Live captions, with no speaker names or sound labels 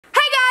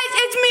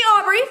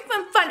Aubrey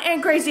from Fun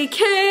and Crazy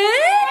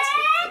Kids.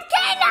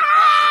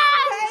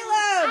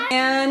 Caleb!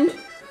 And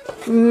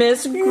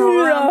Miss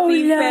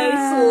Grumpy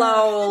Face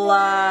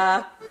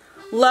Lola.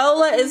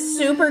 Lola is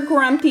super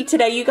grumpy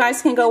today. You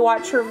guys can go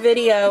watch her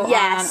video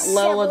on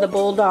Lola the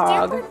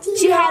Bulldog.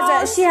 She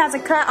has a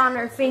cut on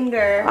her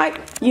finger.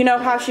 You know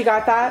how she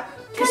got that?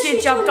 Because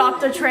she jumped off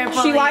the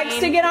trampoline. She likes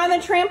to get on the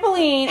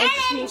trampoline.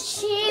 And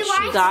she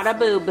got a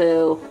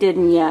boo-boo,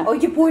 didn't ya? Oh,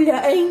 you boy,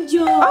 the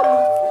angel.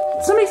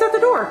 Oh, somebody's at the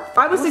door.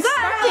 I was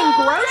expecting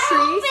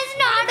groceries. It's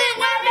not.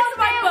 It's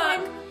my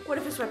book. What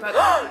if it's my book?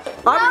 No,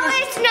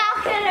 it's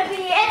not gonna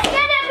be. It's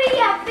gonna be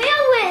a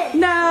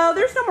villain. No,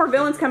 there's no more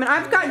villains coming.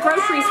 I've got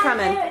groceries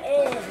coming.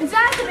 Is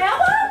that the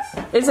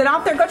mailbox? Is it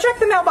out there? Go check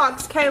the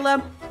mailbox,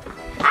 Caleb.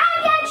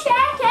 I'm gonna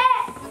check it.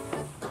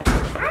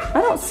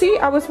 I don't see.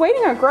 I was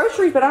waiting on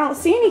groceries, but I don't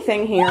see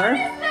anything here. What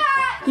is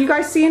that? Do you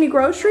guys see any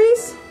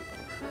groceries?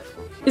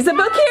 Is the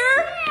book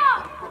here?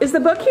 Is the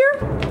book here?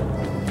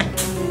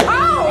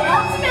 Oh,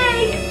 That's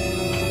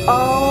me.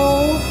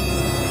 oh.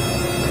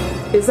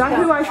 Is that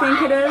who I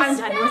think it is? I'm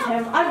done with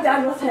him. I'm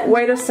done with him.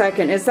 Wait a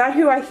second. Is that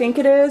who I think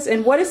it is?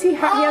 And what does he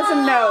have? He has a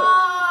note.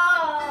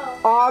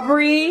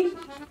 Aubrey.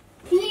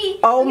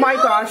 Oh my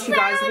gosh, you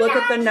guys, look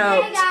at the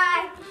note.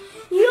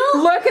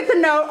 Look at the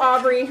note,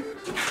 Aubrey.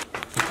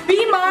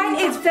 Be mine.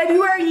 It's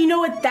February. You know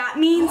what that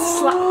means?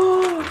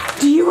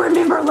 Do you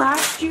remember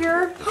last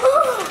year?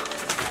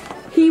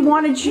 He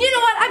wanted you. You know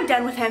what? I'm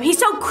done with him. He's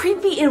so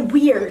creepy and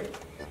weird.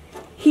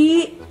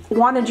 He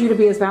wanted you to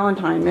be his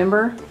Valentine,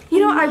 remember? You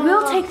know, I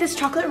will take this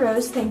chocolate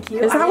rose. Thank you.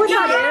 Is that what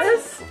that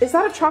is? Is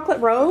that a chocolate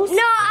rose?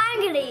 No,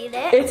 I'm gonna eat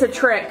it. It's a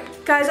trick.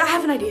 Guys, I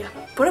have an idea.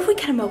 What if we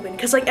cut him open?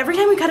 Because like every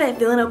time we cut a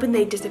villain open,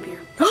 they disappear.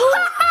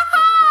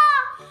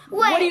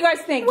 What do you guys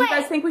think? Do you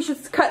guys think we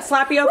should cut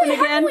Slappy open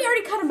again? Haven't we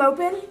already cut him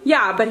open?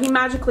 Yeah, but he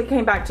magically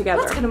came back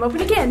together. Let's cut him open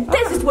again.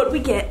 This is what we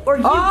get, or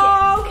you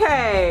get.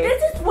 Okay.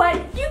 This is what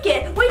you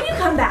get when you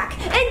come back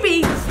and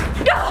be.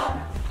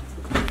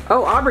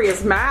 Oh, Aubrey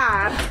is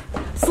mad.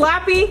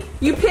 Slappy,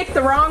 you picked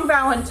the wrong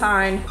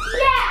Valentine.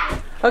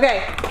 Yeah.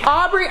 Okay,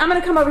 Aubrey, I'm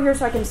gonna come over here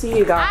so I can see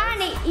you guys. I'm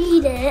gonna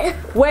eat it.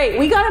 Wait,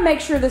 we gotta make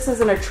sure this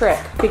isn't a trick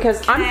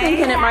because I'm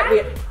thinking it might be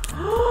a...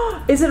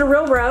 Is it a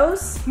real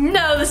rose?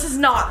 No, this is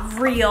not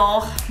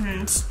real.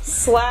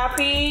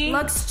 Slappy.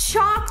 Looks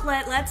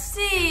chocolate. Let's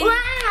see. Well,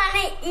 I'm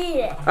gonna eat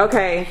it.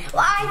 Okay.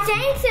 Well, I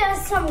think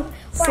there's some.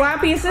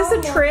 Slappy, is this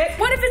a trick?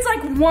 What if it's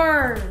like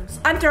worms?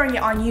 I'm throwing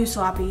it on you,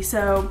 Slappy,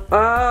 so.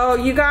 Oh,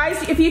 you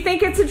guys, if you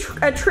think it's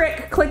a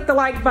trick, click the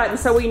like button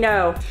so we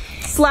know.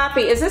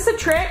 Slappy, is this a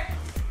trick?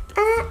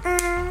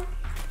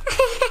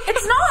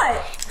 It's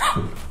not.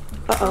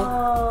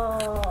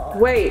 Oh.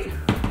 Wait.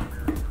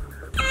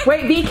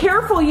 Wait, be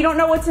careful. You don't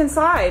know what's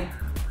inside.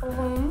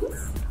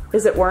 Worms?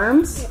 Is it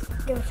worms?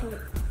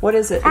 What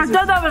is it? I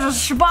thought that was a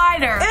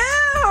spider. Ew!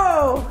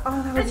 Oh,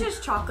 that was... It's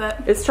just chocolate.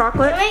 It's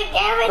chocolate?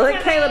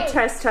 Let Caleb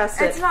test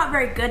it. It's not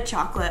very good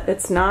chocolate.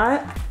 It's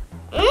not?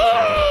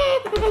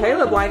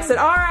 Caleb likes it.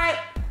 All right.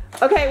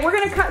 Okay, we're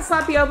going to cut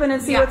Slappy open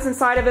and see what's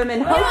inside of him,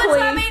 and hopefully... You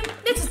know what,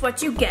 Slappy? This is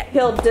what you get.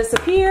 He'll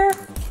disappear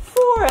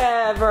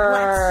forever.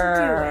 Let's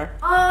do it.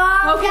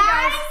 Okay,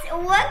 guys,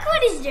 look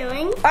what he's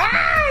doing.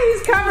 Ah,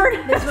 he's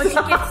covered. This is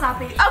what you get,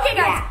 Slappy. Okay,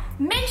 guys,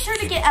 make sure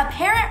to get a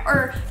parent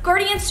or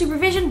guardian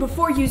supervision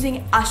before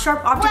using a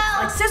sharp object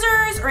like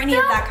scissors or any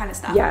of that kind of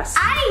stuff. Yes.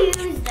 I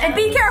used them. And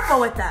be careful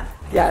with them.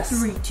 Yes.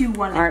 3, 2,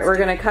 1. All right, we're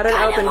going to cut it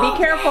open. Be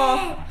careful.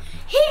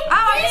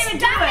 I didn't even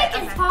do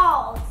it. His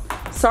paws.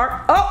 Sorry.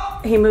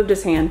 Oh, he moved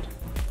his hand.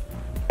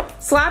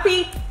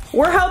 Slappy,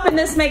 we're hoping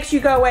this makes you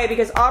go away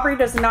because Aubrey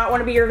does not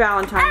want to be your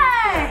Valentine.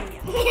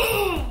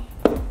 Hey!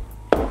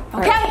 All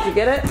right, did you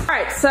get it? All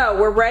right, so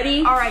we're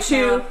ready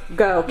to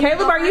go.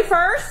 Caleb, are you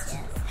first?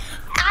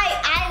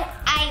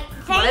 I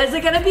think What is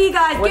it gonna be,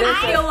 guys? What Give is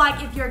it feel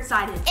like if you're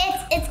excited.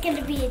 it's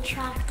gonna be a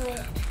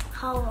chocolate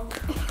hollow.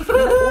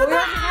 Well, we already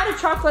had a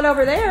chocolate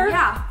over there.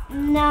 Yeah.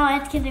 No,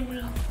 it's gonna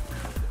be.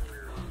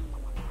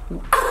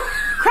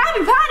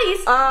 Krabby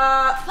Patties?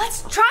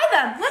 Let's try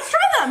them. Let's try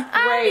them.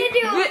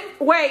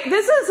 Wait,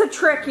 this is a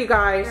trick, you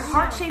guys.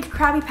 Heart-shaped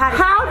Krabby Patties.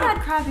 How- I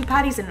haven't had Krabby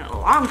Patties in a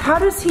long time. How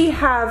does he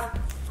have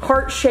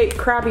heart-shaped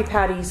Krabby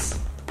Patties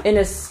in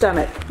his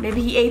stomach?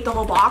 Maybe he ate the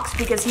whole box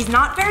because he's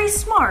not very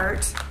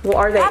smart. Well,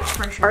 are they? That's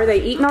for sure. Are they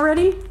eaten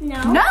already?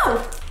 No.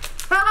 No.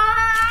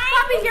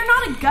 Krabby, you're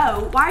not a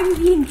goat. Why are you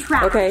eating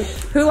trash? Okay.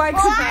 Who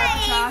likes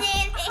Why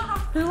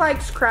Who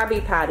likes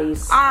Krabby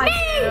Patties? I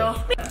do.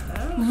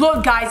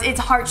 Look, guys, it's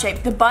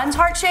heart-shaped. The bun's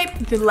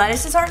heart-shaped. The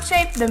lettuce is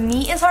heart-shaped. The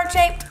meat is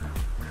heart-shaped.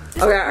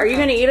 Okay, are you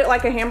gonna eat it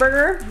like a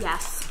hamburger?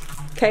 Yes.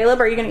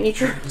 Caleb, are you gonna eat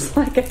yours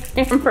like a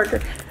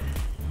hamburger?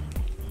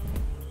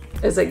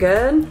 Is it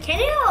good? Can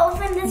you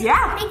open this?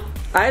 Yeah. For me?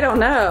 I don't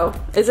know.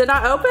 Is it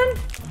not open?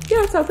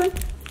 Yeah, it's open.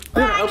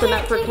 I'm gonna open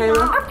that for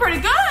Caleb. They're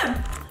pretty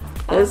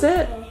good. Is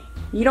it?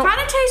 You don't.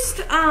 Kind of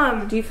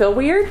taste, Do you feel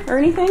weird or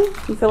anything?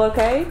 You feel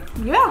okay?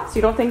 yeah. So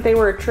you don't think they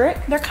were a trick?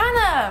 They're kind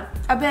of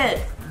a bit.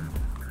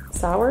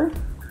 Sour?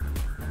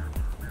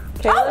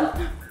 Caleb?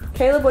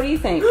 Caleb, what do you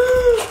think?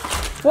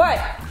 What?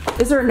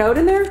 Is there a note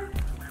in there?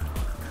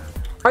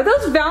 Are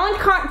those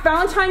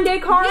Valentine Day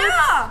cards?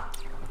 Yeah.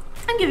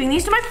 I'm giving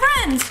these to my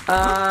friends.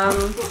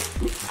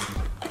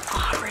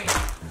 Aubrey,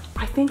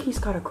 I think he's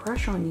got a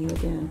crush on you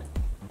again.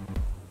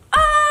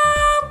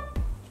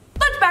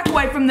 Let's back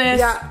away from this.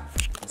 Yeah.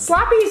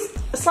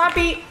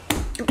 Slappy,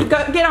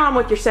 get on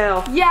with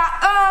yourself. Yeah,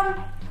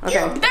 Okay.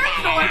 There's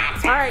the one.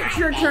 All right, it's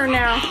your turn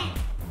now.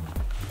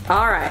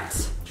 All right.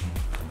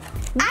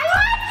 What?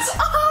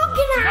 Oh,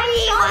 can I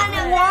be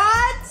one of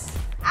What? those?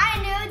 I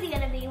knew it was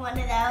gonna be one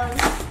of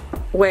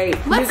those. Wait,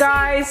 Let's you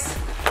guys.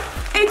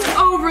 It's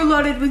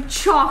overloaded with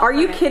chocolate. Are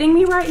you kidding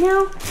me right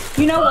now?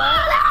 You know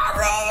what?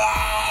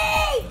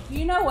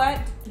 You know what?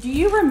 Do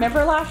you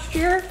remember last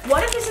year?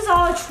 What if this is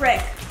all a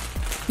trick?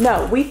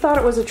 No, we thought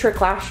it was a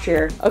trick last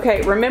year.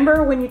 Okay,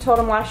 remember when you told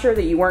him last year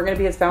that you weren't gonna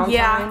be his Valentine?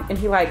 Yeah. And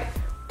he like,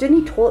 didn't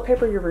he toilet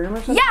paper your room or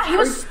something? Yeah, he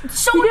was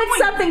so He did annoying.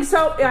 something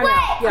so, yeah, Wait,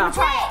 yeah.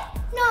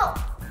 wait, no.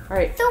 All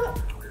right, So,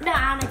 no,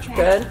 I'm gonna try.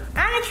 good.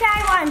 I'm gonna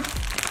try one.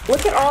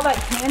 Look at all that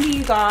candy,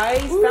 you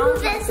guys. Ooh,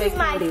 Valentine's this Day is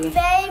my candy.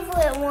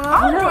 favorite one.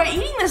 I'm No. enjoy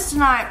eating this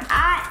tonight.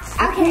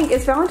 Okay,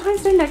 is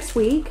Valentine's Day next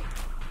week?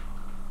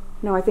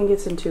 No, I think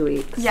it's in 2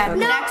 weeks. Yeah,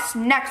 Okay.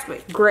 next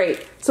week.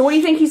 Great. So what do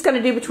you think he's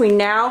gonna do between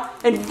now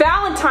and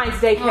Valentine's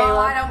Day, Kayla? Oh,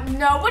 I don't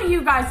know. What do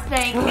you guys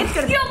think? It's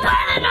gonna be. You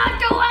better not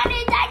do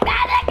anything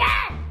bad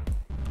again.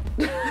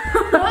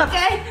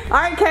 Okay. All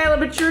right,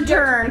 Caleb, it's your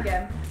turn.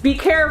 again. Be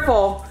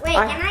careful. Wait,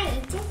 can I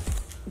eat this?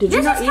 Did you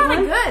This not is eat kind of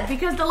one? good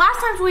because the last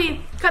times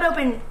we cut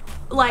open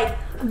like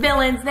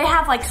villains, they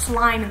have like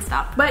slime and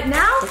stuff. But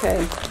now,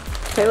 Okay,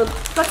 Caleb.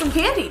 got some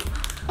candy.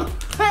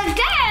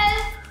 Again?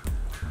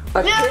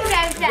 A No,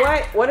 kiss- no, no.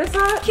 What is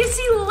that?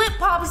 Kissy lip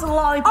pops and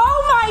lollipops.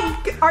 Oh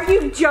my! Are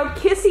you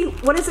joking?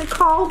 Kissy? What is it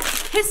called?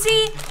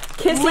 Kissy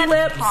Kissy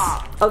lips.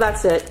 pop. Oh,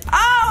 that's it.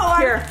 Oh,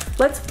 Here,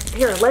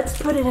 let's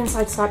put it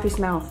inside Slappy's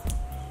mouth.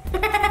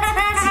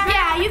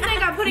 Yeah, you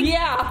think I'm putting?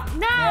 Yeah.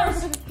 No.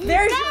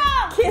 There's No.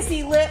 your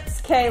kissy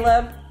lips,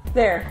 Caleb.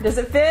 There. Does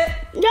it fit?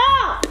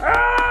 No. It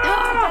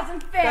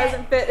doesn't fit.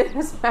 Doesn't fit in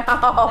his mouth.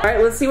 All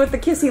right, let's see what the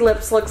kissy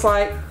lips looks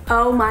like.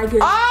 Oh my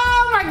goodness.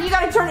 Oh my! You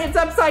gotta turn it. It's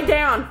upside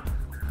down.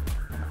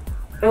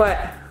 What?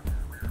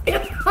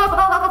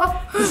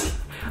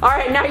 All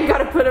right, now you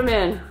gotta put them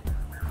in.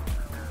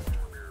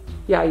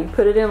 Yeah, you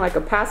put it in like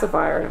a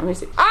pacifier. Let me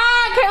see.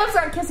 Ah, Caleb's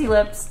got kissy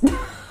lips.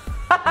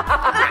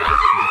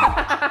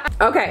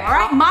 Okay. All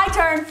right, my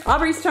turn.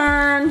 Aubrey's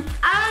turn.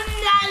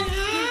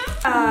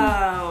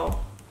 Oh.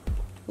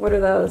 What are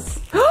those?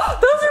 Those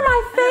are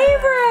my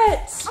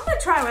favorites. I'm gonna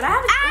try one. I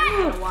haven't tried it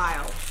in a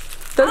while.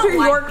 Those I are don't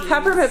like York these.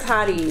 peppermint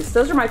patties.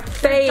 Those are my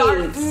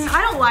faves.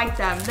 I don't like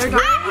them. They're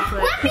dark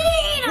chocolate. Let me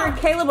eat Here, them.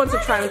 Caleb wants to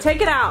try them.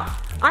 Take it out.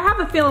 I have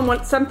a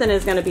feeling something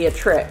is going to be a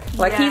trick.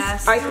 Like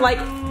Yes.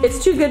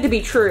 it's too good to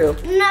be true.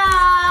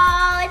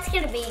 No, it's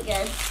gonna be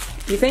good.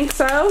 You think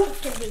so?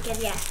 It's gonna be good,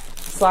 yeah.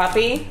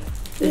 Slappy,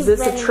 is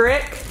this a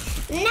trick?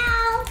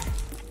 No.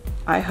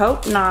 I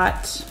hope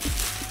not.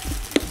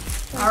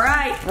 All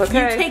right.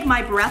 Okay. You take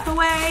my breath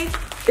away.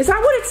 Is that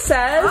what it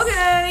says?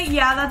 Okay.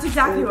 Yeah, that's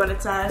exactly what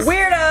it says.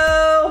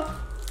 Weirdo.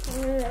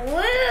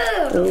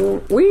 Woo.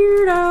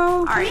 Weirdo.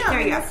 All right,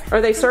 there you go.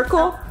 Are they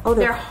circle? Oh,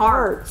 They're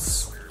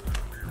hearts.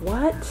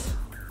 What?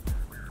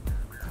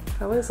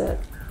 How is it?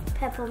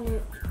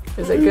 Peppermint.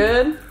 Is it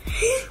good?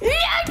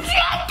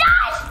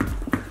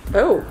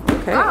 Oh,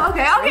 okay. Oh,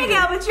 okay. Okay,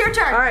 Caleb, it's your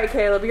turn. All right,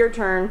 Caleb, your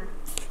turn.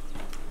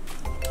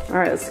 All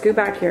right, let's scoot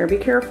back here. Be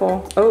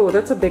careful. Oh,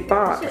 that's a big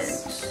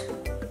box.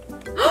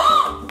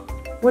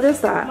 What is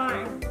that?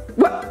 Mine.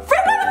 What?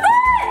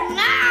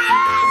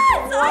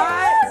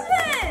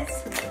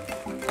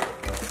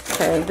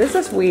 Okay, this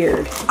is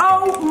weird.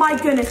 Oh my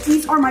goodness,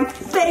 these are my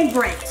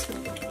favorite.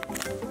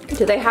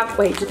 Do they have,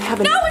 wait, do they have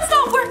a, No, it's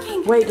not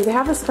working. wait, do they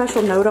have a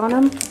special note on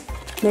them?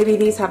 Maybe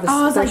these have a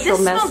Oh, I was like, special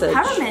this smells message.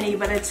 pepperminty,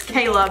 but it's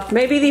Caleb.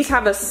 Maybe these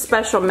have a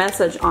special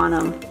message on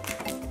them.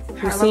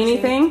 You let see me see.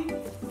 anything?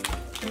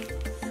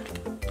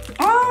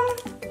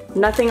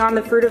 Nothing on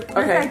the fruit of,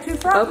 okay. like two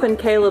frogs. Open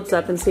Caleb's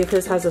up and see if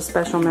his has a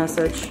special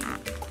message.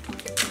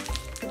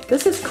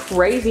 This is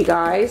crazy,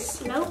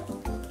 guys.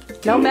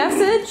 Nope. No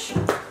message?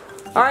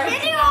 All right.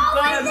 Can you all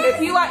like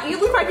If you like, you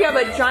look like you have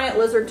a giant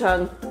lizard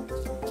tongue.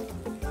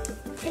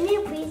 Can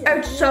you please?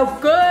 It's so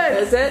good.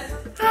 Is it?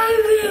 I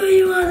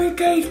really want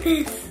to taste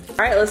this. All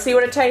right, let's see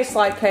what it tastes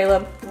like,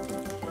 Caleb.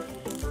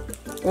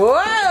 Whoa,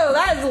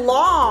 that is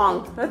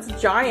long. That's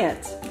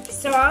giant.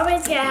 So I'm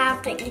always gonna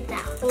have to eat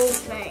that whole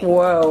thing.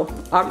 Whoa.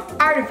 I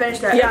already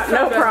finished it. Yeah, It's so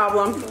no good.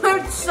 problem.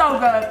 It's so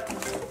good.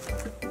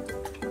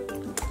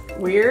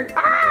 Weird.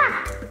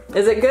 Ah!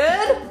 Is it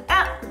good?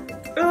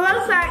 It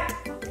looks like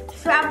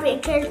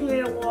Slappy kicked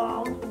me the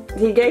wall.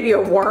 He gave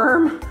you a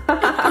worm. No,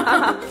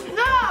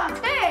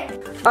 hey.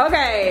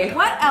 Okay.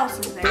 What else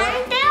is there?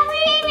 I'm still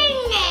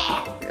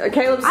eating it.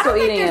 Caleb's I still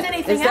don't think eating there's it.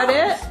 anything Is that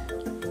else.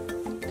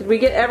 it? Did we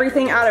get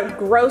everything out of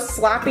gross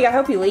Slappy? I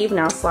hope you leave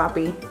now,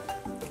 Slappy.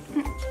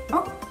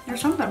 Oh, there's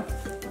something.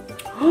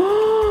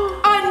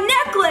 A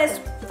necklace.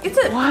 It's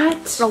a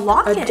What? A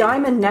locket. A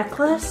diamond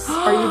necklace?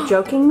 Are you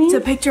joking me? It's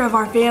a picture of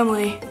our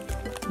family.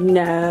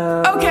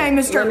 No. Okay,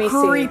 Mr.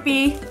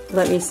 Creepy.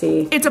 Let me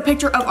see. It's a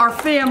picture of our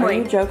family.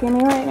 Are you joking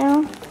me right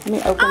now? Let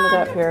me open it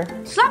up here.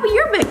 Slappy,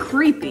 you're a bit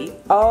creepy.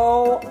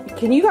 Oh,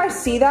 can you guys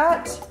see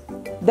that?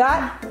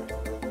 That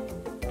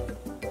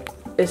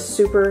is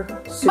super.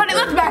 But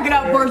let's back it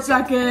up for a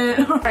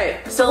second.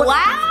 Alright, so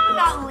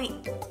loudly.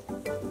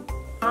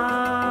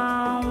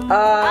 Rotten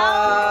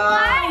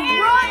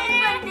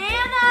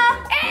banana.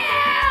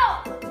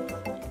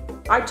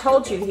 Ew! I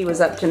told you he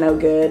was up to no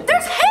good.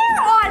 There's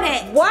hair on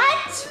it. What?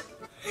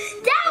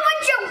 That's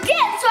what you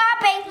get,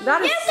 Slappy.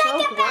 That is You so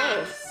take it back.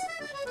 gross.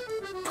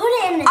 Put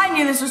it in the... I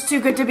knew this was too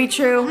good to be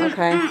true.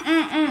 Okay.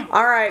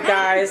 Alright,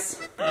 guys.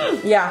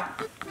 Yeah.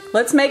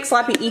 Let's make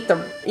Slappy eat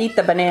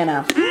the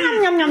banana.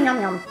 Yum, yum,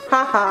 yum, yum.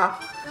 Ha ha.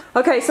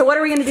 Okay, so what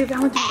are we gonna do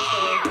Valentine's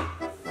Day?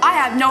 I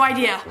have no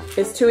idea.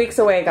 It's 2 weeks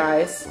away,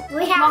 guys.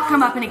 I'll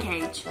come up in a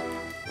cage.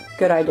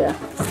 Good idea.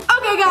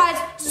 Okay, guys.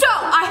 So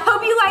I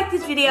hope you liked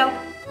this video.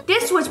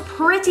 This was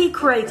pretty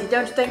crazy,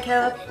 don't you think,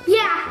 Caleb?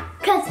 Yeah,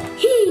 because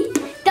he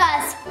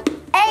does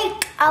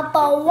eat a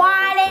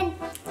rotten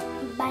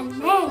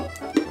banana.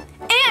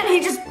 And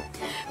he's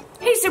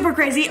super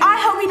crazy. I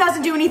hope he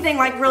doesn't do anything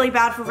like really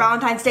bad for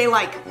Valentine's Day.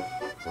 Like,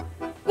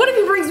 what if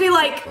he brings me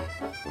like,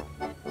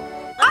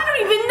 I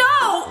don't even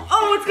know.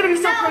 Oh, it's gonna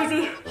be so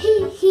crazy.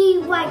 He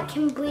like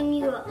can bring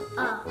you a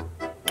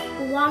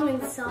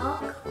ramen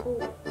sock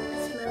or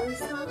a smelly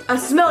sock. A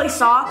smelly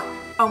sock?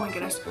 Oh my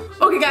goodness.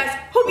 Okay guys,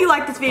 hope you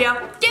liked this video.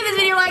 Give this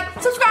video a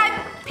like, subscribe.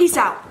 Peace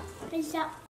out. Peace out.